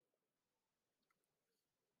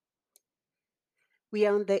We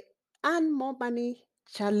are on the Earn More Money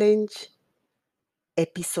Challenge,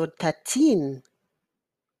 episode 13.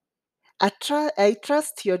 I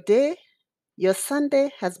trust your day, your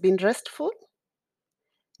Sunday has been restful.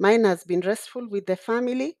 Mine has been restful with the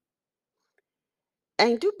family.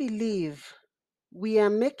 I do believe we are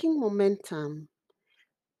making momentum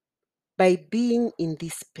by being in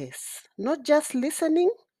this space, not just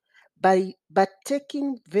listening, but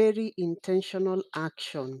taking very intentional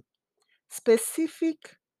action, specific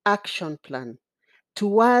action plan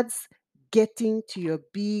towards getting to your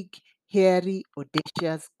big, hairy,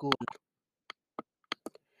 audacious goal.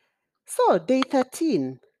 So, day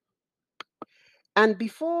 13. And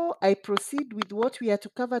before I proceed with what we are to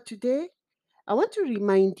cover today, I want to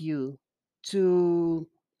remind you to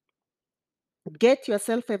get your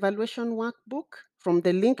self evaluation workbook from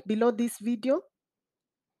the link below this video.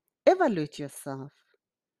 Evaluate yourself.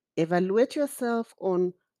 Evaluate yourself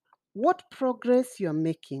on what progress you're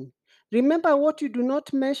making. Remember, what you do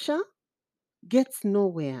not measure gets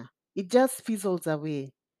nowhere, it just fizzles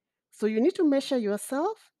away. So you need to measure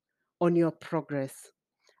yourself on your progress.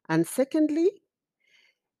 And secondly,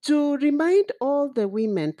 to remind all the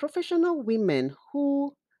women, professional women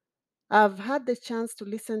who have had the chance to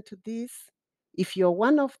listen to this, if you're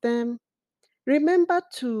one of them, remember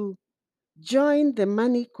to join the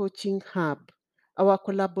Money Coaching Hub, our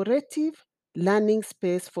collaborative learning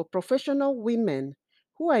space for professional women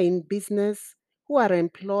who are in business, who are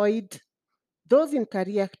employed, those in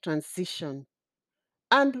career transition,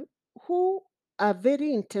 and who are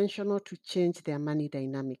very intentional to change their money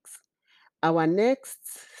dynamics. Our next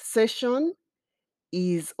session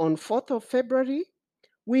is on 4th of February.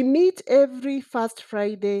 We meet every first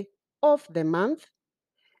Friday of the month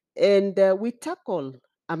and we tackle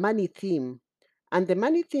a money theme. And the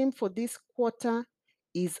money theme for this quarter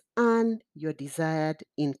is Earn Your Desired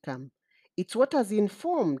Income. It's what has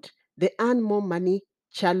informed the Earn More Money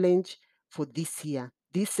Challenge for this year.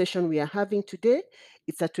 This session we are having today,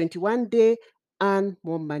 it's a 21-day Earn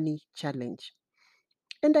More Money Challenge.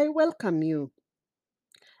 And I welcome you.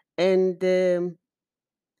 And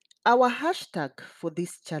our hashtag for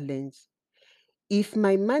this challenge, if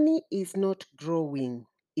my money is not growing,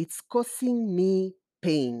 it's causing me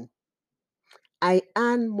pain. I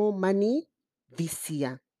earn more money this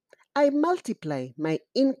year. I multiply my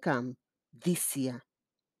income this year.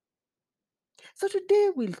 So today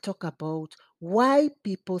we'll talk about why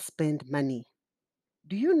people spend money.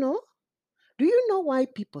 Do you know? Do you know why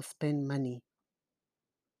people spend money?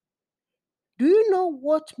 Do you know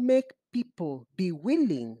what make people be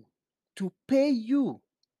willing to pay you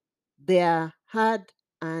their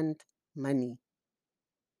hard-earned money?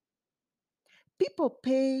 People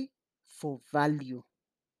pay for value,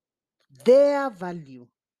 their value,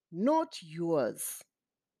 not yours.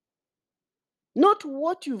 Not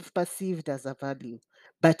what you've perceived as a value,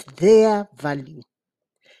 but their value.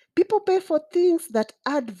 People pay for things that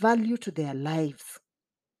add value to their lives.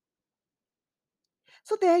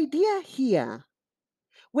 So, the idea here,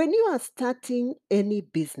 when you are starting any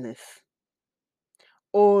business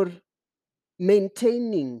or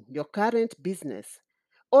maintaining your current business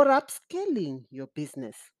or upscaling your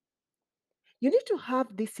business, you need to have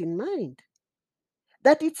this in mind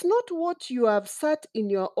that it's not what you have sat in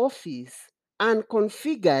your office and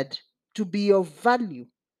configured to be of value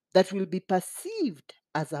that will be perceived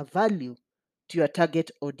as a value to your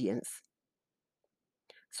target audience.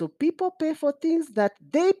 So people pay for things that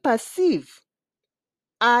they perceive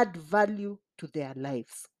add value to their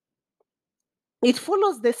lives. It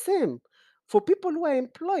follows the same for people who are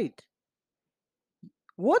employed.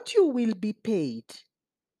 What you will be paid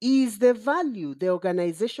is the value the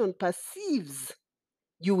organization perceives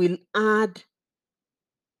you will add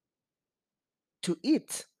to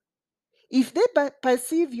it. If they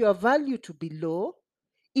perceive your value to be low,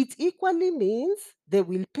 it equally means they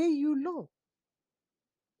will pay you low.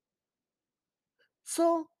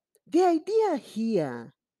 So, the idea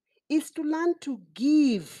here is to learn to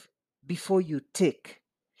give before you take.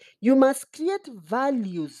 You must create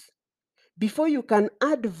values before you can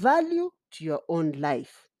add value to your own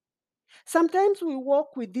life. Sometimes we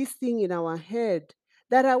walk with this thing in our head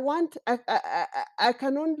that I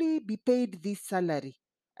can only be paid this salary.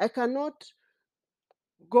 I cannot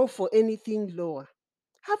go for anything lower.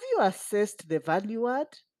 Have you assessed the value add?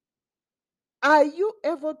 Are you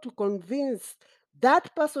able to convince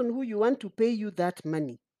that person who you want to pay you that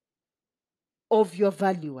money of your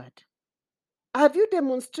value add? Have you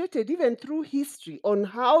demonstrated even through history on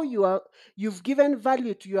how you've given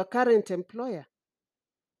value to your current employer?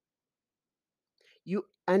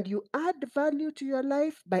 You add value to your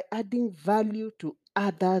life by adding value to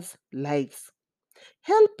others' lives.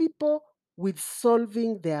 Help people with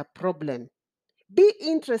solving their problem. Be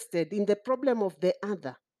interested in the problem of the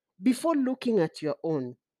other before looking at your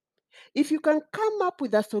own. If you can come up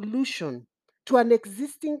with a solution to an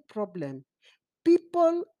existing problem,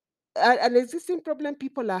 people an existing problem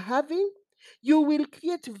people are having, you will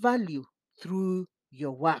create value through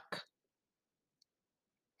your work.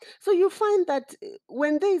 So you find that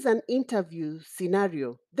when there is an interview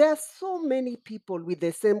scenario, there are so many people with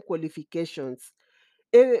the same qualifications.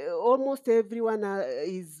 Almost everyone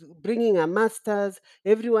is bringing a master's,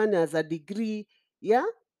 everyone has a degree. Yeah?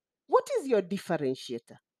 What is your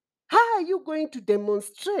differentiator? How are you going to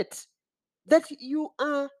demonstrate that you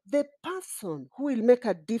are the person who will make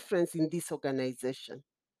a difference in this organization?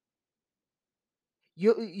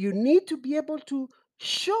 You need to be able to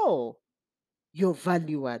show your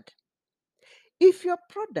value add. If your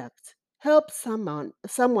product helps someone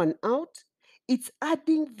out, it's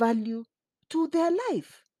adding value to their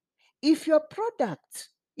life. If your product,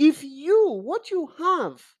 if you, what you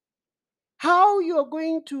have, how you're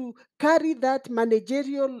going to carry that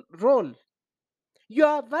managerial role, you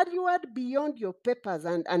are valued beyond your papers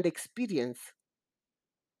and experience.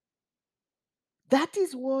 That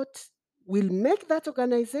is what will make that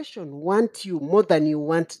organization want you more than you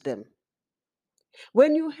want them.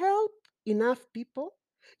 When you help enough people,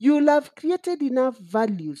 you'll have created enough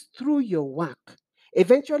values through your work.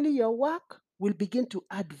 Eventually, your work will begin to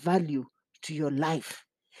add value to your life.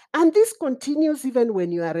 And this continues even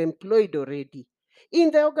when you are employed already.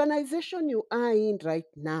 In the organization you are in right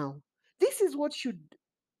now, this is what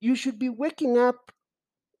you should be waking up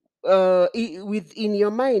with in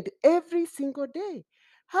your mind every single day.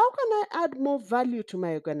 How can I add more value to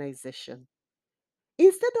my organization?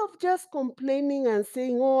 Instead of just complaining and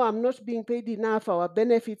saying, oh, I'm not being paid enough, our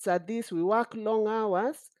benefits are this, we work long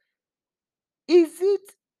hours, is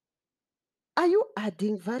it, are you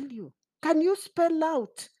adding value? Can you spell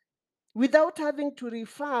out without having to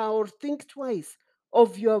refer or think twice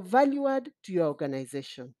of your value add to your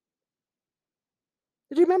organization?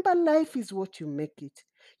 Remember, life is what you make it.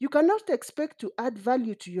 You cannot expect to add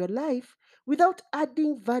value to your life without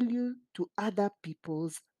adding value to other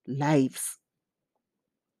people's lives.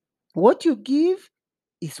 What you give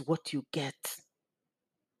is what you get.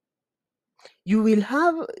 You will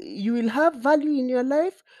have value in your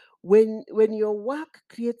life when your work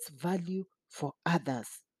creates value for others.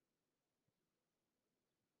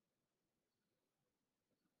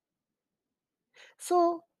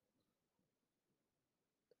 So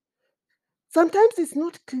sometimes it's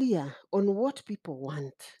not clear on what people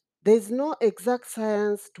want. There's no exact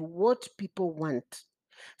science to what people want.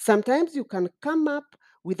 Sometimes you can come up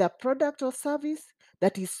with a product or service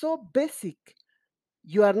that is so basic,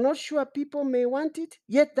 you are not sure people may want it,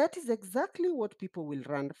 yet that is exactly what people will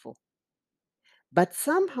run for. But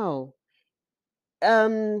somehow,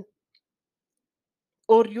 um,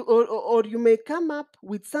 or you may come up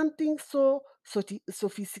with something so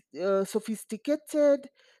sophisticated,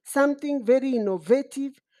 something very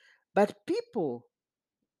innovative, but people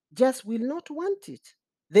just will not want it.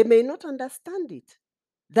 They may not understand it.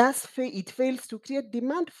 Thus, it fails to create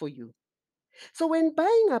demand for you. So, when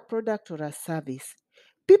buying a product or a service,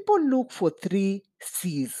 people look for three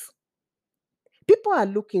C's. People are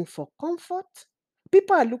looking for comfort,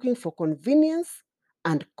 people are looking for convenience,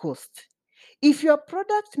 and cost. If your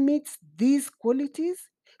product meets these qualities,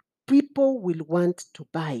 people will want to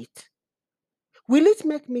buy it. Will it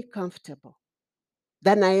make me comfortable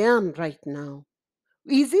than I am right now?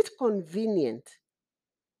 Is it convenient?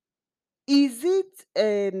 Is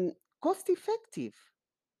it cost effective?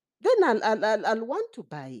 Then I'll want to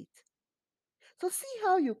buy it. So, see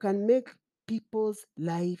how you can make people's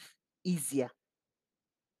life easier,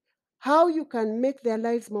 how you can make their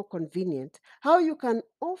lives more convenient, how you can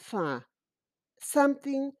offer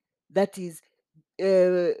something that is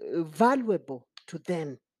valuable to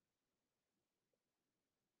them.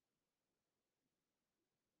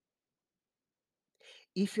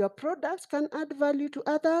 If your products can add value to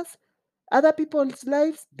others, other people's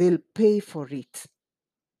lives, they'll pay for it.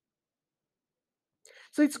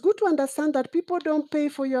 So it's good to understand that people don't pay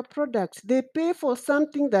for your product, they pay for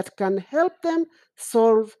something that can help them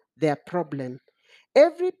solve their problem.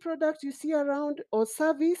 Every product you see around or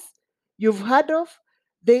service you've heard of,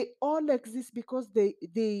 they all exist because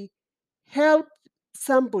they help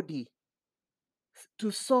somebody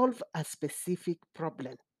to solve a specific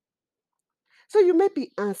problem. So you may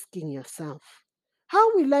be asking yourself,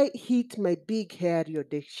 how will I hit my big, hairy,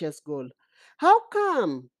 audacious goal? How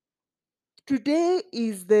come today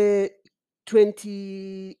is the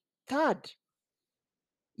 23rd,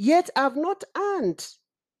 yet I've not earned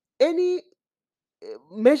any?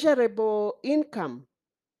 measurable income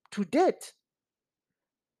to date.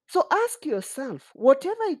 So ask yourself,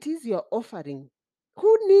 whatever it is you're offering,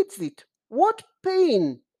 who needs it? What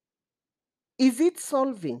pain is it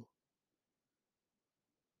solving?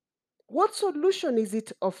 What solution is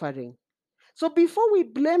it offering? So before we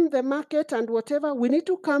blame the market and whatever, we need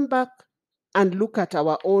to come back and look at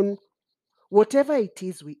our own, whatever it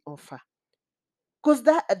is we offer. Because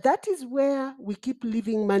that is where we keep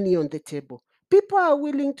leaving money on the table. People are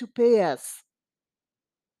willing to pay us.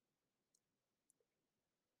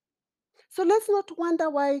 So let's not wonder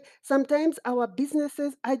why sometimes our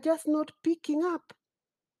businesses are just not picking up.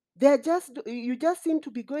 They're just, you just seem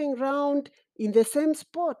to be going round in the same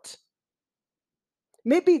spot.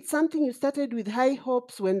 Maybe it's something you started with high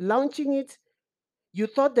hopes when launching it. You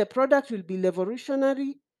thought the product will be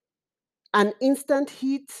revolutionary, an instant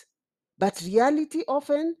hit, but reality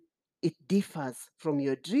often it differs from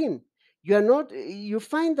your dream. You are not, you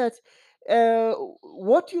find that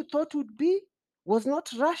what you thought would be was not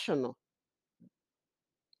rational.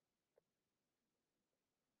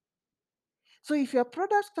 So if your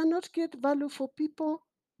product cannot create value for people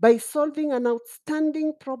by solving an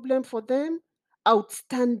outstanding problem for them,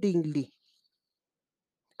 outstandingly.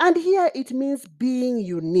 And here it means being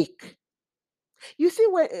unique. You see,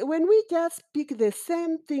 when we just pick the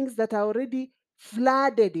same things that are already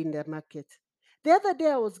flooded in the market. The other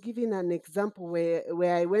day I was giving an example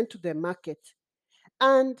where I went to the market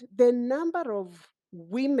and the number of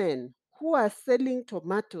women who are selling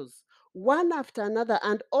tomatoes one after another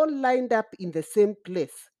and all lined up in the same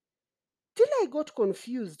place. Till I got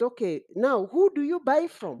confused. Okay, now who do you buy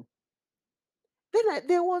from?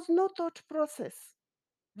 There was no thought process.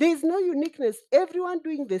 There is no uniqueness. Everyone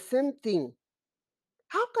doing the same thing.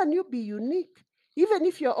 How can you be unique? Even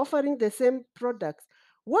if you're offering the same products,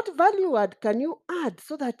 what value add can you add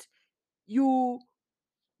so that you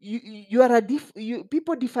you are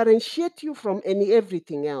people differentiate you from any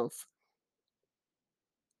everything else?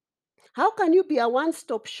 How can you be a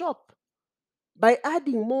one-stop shop by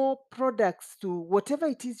adding more products to whatever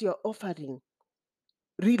it is you're offering?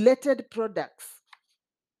 Related products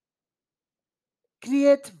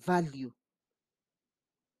create value.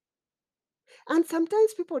 And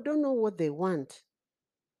sometimes people don't know what they want.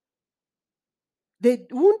 They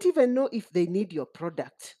won't even know if they need your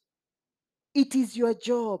product. It is your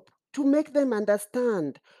job to make them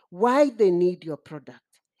understand why they need your product.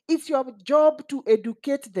 It's your job to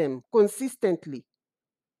educate them consistently.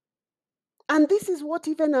 And this is what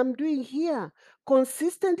even I'm doing here,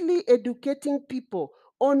 consistently educating people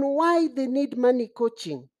on why they need money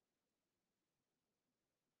coaching.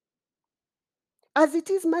 As it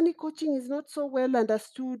is, money coaching is not so well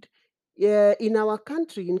understood in our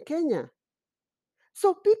country, in Kenya.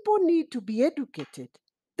 So people need to be educated.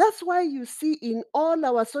 That's why you see in all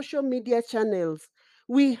our social media channels,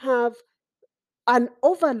 we have an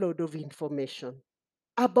overload of information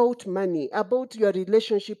about money, about your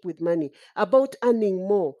relationship with money, about earning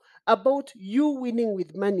more, about you winning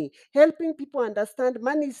with money, helping people understand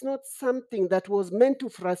money is not something that was meant to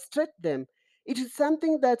frustrate them. It is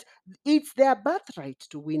something that it's their birthright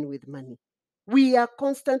to win with money. We are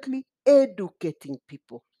constantly educating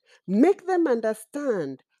people, make them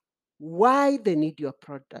understand why they need your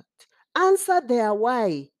product, answer their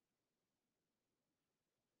why.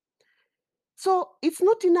 So it's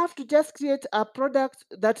not enough to just create a product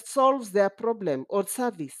that solves their problem or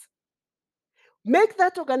service. Make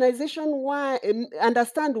that organization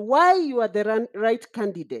understand why you are the right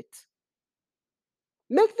candidate.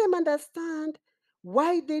 Make them understand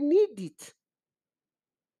why they need it.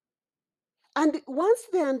 And once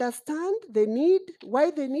they understand the need,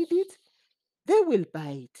 why they need it, they will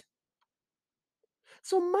buy it.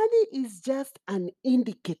 So money is just an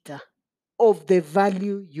indicator of the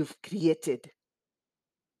value you've created.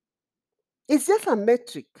 It's just a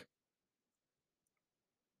metric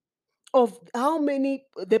of how many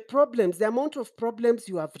the problems, the amount of problems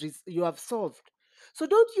you have solved. So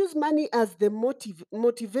don't use money as the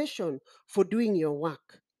motivation for doing your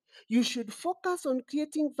work. You should focus on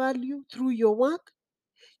creating value through your work.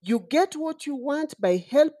 You get what you want by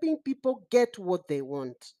helping people get what they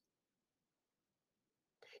want.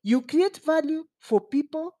 You create value for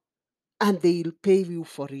people and they'll pay you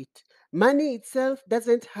for it. Money itself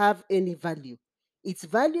doesn't have any value. Its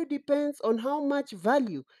value depends on how much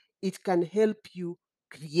value it can help you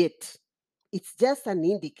create. It's just an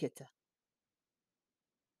indicator.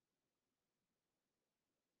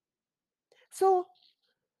 So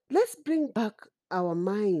let's bring back our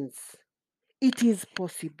minds. It is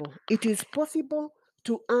possible. It is possible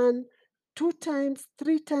to earn 2 times,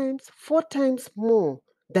 3 times, 4 times more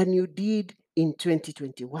than you did in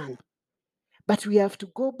 2021. But we have to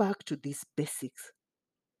go back to these basics.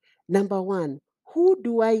 Number one, who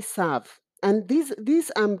do I serve? And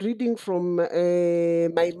this I'm reading from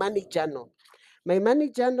my money journal. My money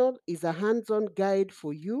journal is a hands-on guide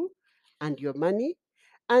for you and your money.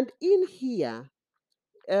 And in here,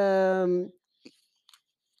 um,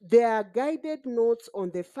 there are guided notes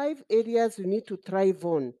on the 5 areas you need to thrive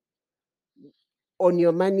on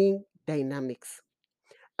your money dynamics.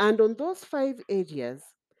 And on those 5 areas,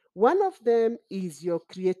 one of them is your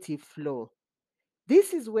creative flow.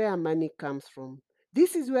 This is where money comes from.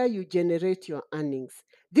 This is where you generate your earnings.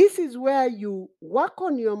 This is where you work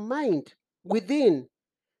on your mind within,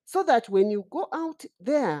 so that when you go out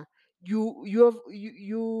there,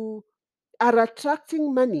 you are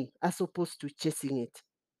attracting money as opposed to chasing it.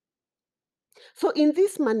 So in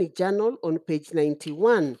this money journal on page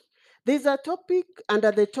 91, there's a topic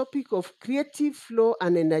under the topic of creative flow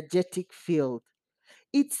and energetic field.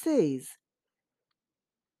 It says,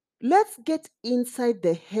 let's get inside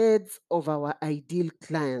the heads of our ideal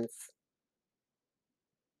clients.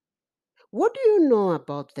 What do you know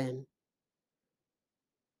about them?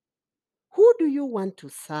 Who do you want to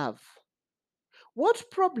serve? What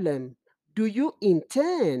problem do you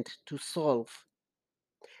intend to solve?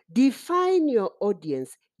 Define your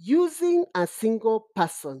audience using a single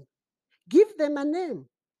person. Give them a name.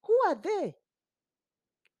 Who are they?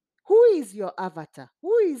 Who is your avatar?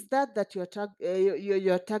 Who is that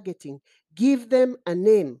you're targeting? Give them a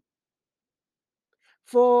name.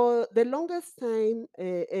 For the longest time,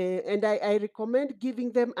 and I recommend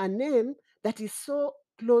giving them a name that is so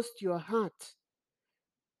close to your heart.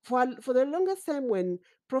 For the longest time, when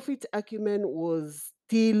Profit Acumen was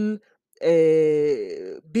still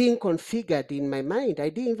being configured in my mind, I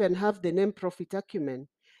didn't even have the name Profit Acumen.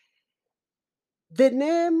 The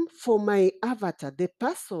name for my avatar, the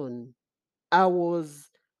person I was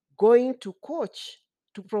going to coach,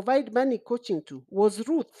 to provide money coaching to, was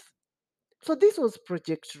Ruth. So this was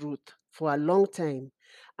Project Ruth for a long time.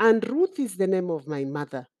 And Ruth is the name of my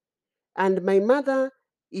mother. And my mother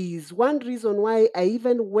is one reason why I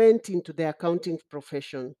even went into the accounting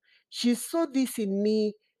profession. She saw this in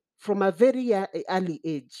me from a very early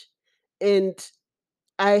age. And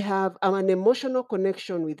I'm an emotional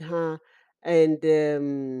connection with her.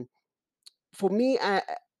 And for me,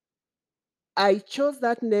 I chose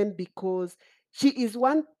that name because she is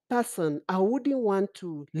one person I wouldn't want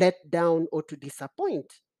to let down or to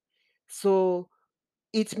disappoint. So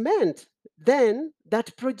it meant then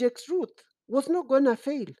that Project Ruth was not going to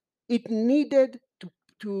fail. It needed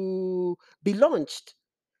to be launched.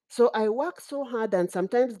 So I worked so hard, and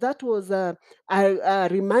sometimes that was a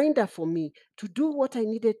reminder for me to do what I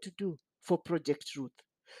needed to do for Project Ruth.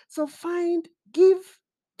 So give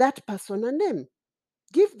that person a name.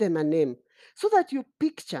 Give them a name so that you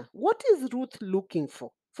picture what is Ruth looking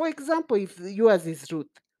for. For example, if yours is Ruth,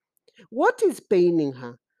 what is paining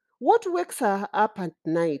her? What wakes her up at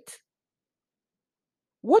night?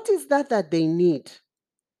 What is that they need?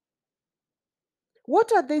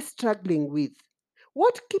 What are they struggling with?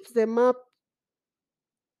 What keeps them up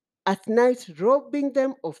at night, robbing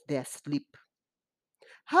them of their sleep?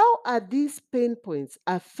 How are these pain points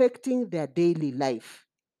affecting their daily life?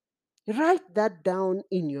 Write that down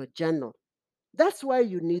in your journal. That's why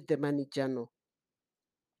you need the money journal.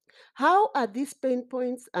 How are these pain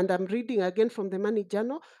points, and I'm reading again from the money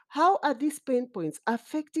journal, how are these pain points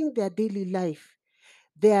affecting their daily life,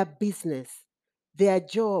 their business, their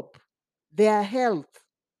job, their health,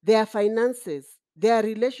 their finances, their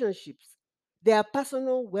relationships, their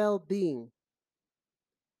personal well being?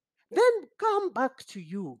 Then come back to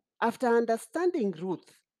you after understanding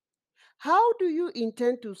Ruth. How do you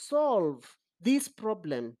intend to solve this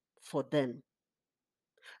problem for them?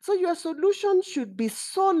 So your solution should be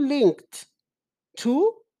so linked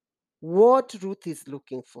to what Ruth is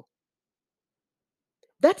looking for.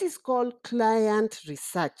 That is called client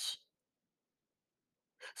research.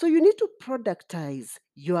 So you need to productize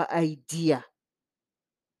your idea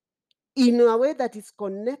in a way that is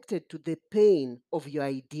connected to the pain of your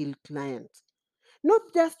ideal client. Not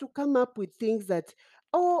just to come up with things that,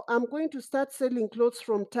 oh, I'm going to start selling clothes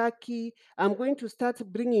from Turkey, I'm going to start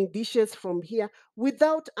bringing dishes from here,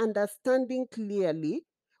 without understanding clearly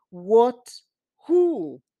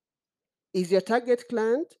who is your target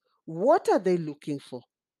client, what are they looking for.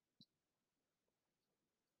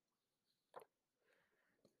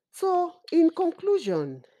 So, in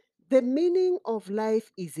conclusion, the meaning of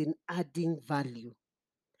life is in adding value.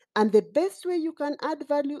 And the best way you can add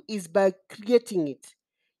value is by creating it.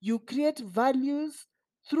 You create values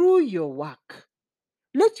through your work.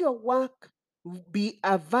 Let your work be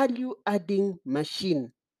a value adding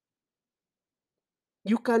machine.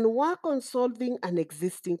 You can work on solving an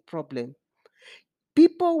existing problem.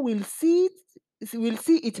 People will see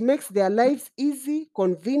it makes their lives easy,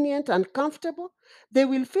 convenient, and comfortable. They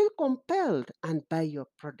will feel compelled and buy your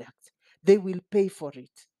product. They will pay for it.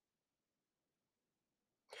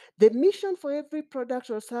 The mission for every product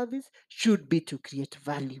or service should be to create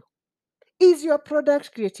value. Is your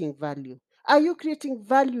product creating value? Are you creating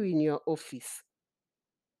value in your office?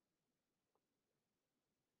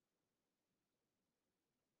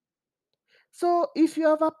 So, if you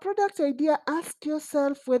have a product idea, ask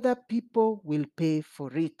yourself whether people will pay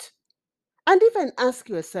for it. And even ask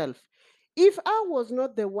yourself, if I was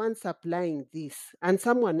not the one supplying this and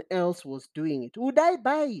someone else was doing it, would I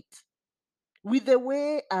buy it? With the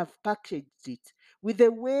way I've packaged it, with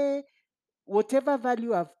the way whatever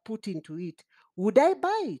value I've put into it, would I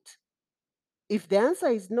buy it? If the answer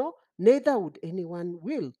is no, neither would anyone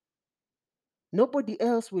will. Nobody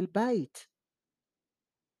else will buy it.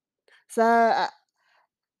 So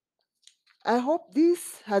I hope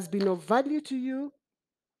this has been of value to you.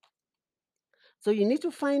 So you need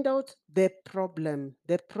to find out the problem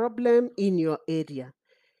in your area.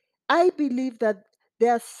 I believe that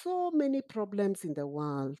there are so many problems in the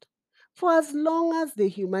world. For as long as the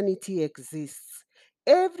humanity exists,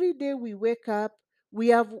 every day we wake up, we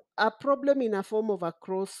have a problem in a form of a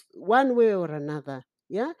cross, one way or another.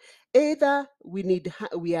 Yeah, either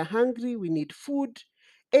we are hungry, we need food.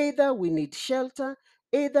 Either we need shelter.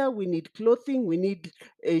 Either we need clothing, we need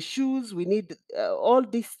shoes, we need all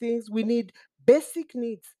these things. We need basic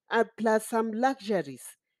needs and plus some luxuries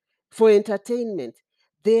for entertainment.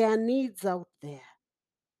 There are needs out there.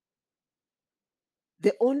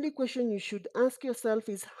 The only question you should ask yourself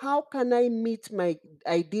is, how can I meet my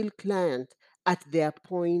ideal client at their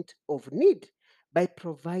point of need? By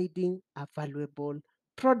providing a valuable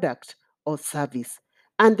product or service.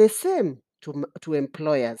 And the same to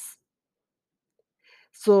employers.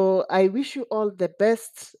 So I wish you all the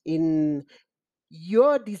best in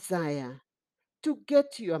your desire to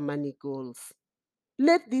get your money goals.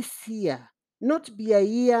 Let this year not be a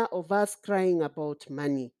year of us crying about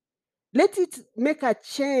money. Let it make a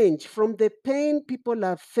change from the pain people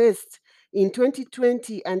have faced in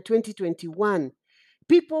 2020 and 2021.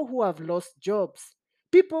 People who have lost jobs,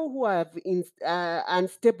 people who have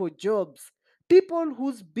unstable jobs, people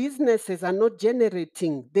whose businesses are not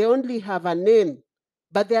generating, they only have a name,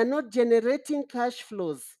 but they are not generating cash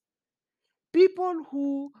flows. People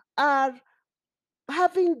who are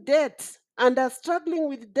having debt and are struggling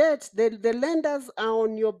with debt, the lenders are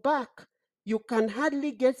on your back. You can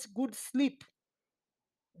hardly get good sleep.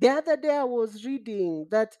 The other day I was reading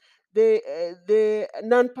that the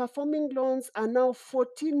non-performing loans are now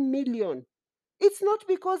 14 million. It's not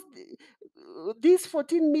because these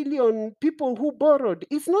 14 million people who borrowed,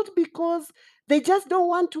 it's not because they just don't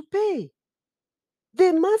want to pay.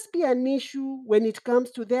 There must be an issue when it comes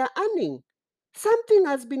to their earning. Something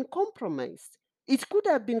has been compromised. It could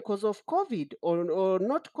have been because of COVID or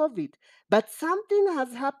not COVID, but something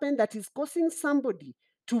has happened that is causing somebody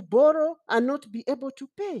to borrow and not be able to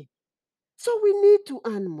pay. So we need to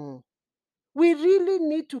earn more. We really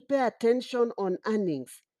need to pay attention on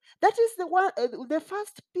earnings. That is the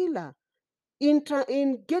first pillar in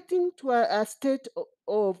getting to a state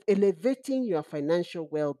of elevating your financial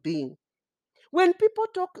well-being. When people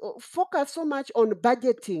focus so much on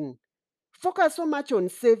budgeting, focus so much on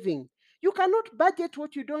saving, you cannot budget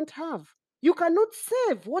what you don't have. You cannot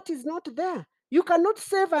save what is not there. You cannot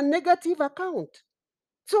save a negative account.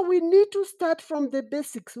 So we need to start from the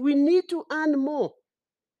basics. We need to earn more.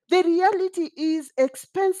 The reality is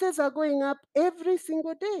expenses are going up every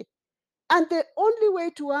single day. And the only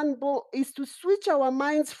way to earn more is to switch our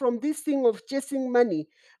minds from this thing of chasing money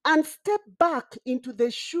and step back into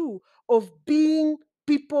the shoe of being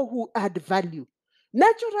people who add value.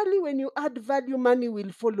 Naturally, when you add value, money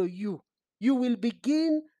will follow you. You will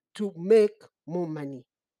begin to make more money.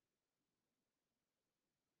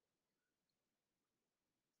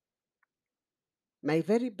 My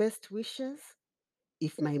very best wishes.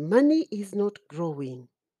 If my money is not growing,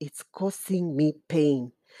 it's causing me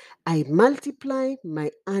pain. I multiply my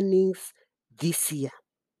earnings this year.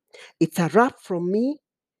 It's a wrap from me,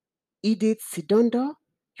 Edith Sidondo,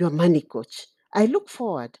 your money coach. I look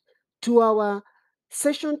forward to our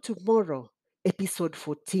session tomorrow, episode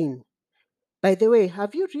 14. By the way,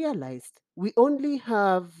 have you realized we only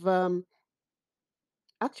have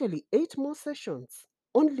actually 8 more sessions?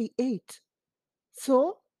 Only 8.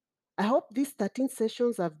 So I hope these 13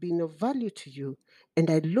 sessions have been of value to you, and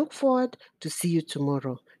I look forward to see you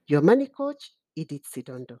tomorrow. Your money coach, Edith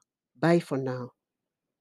Sidondo. Bye for now.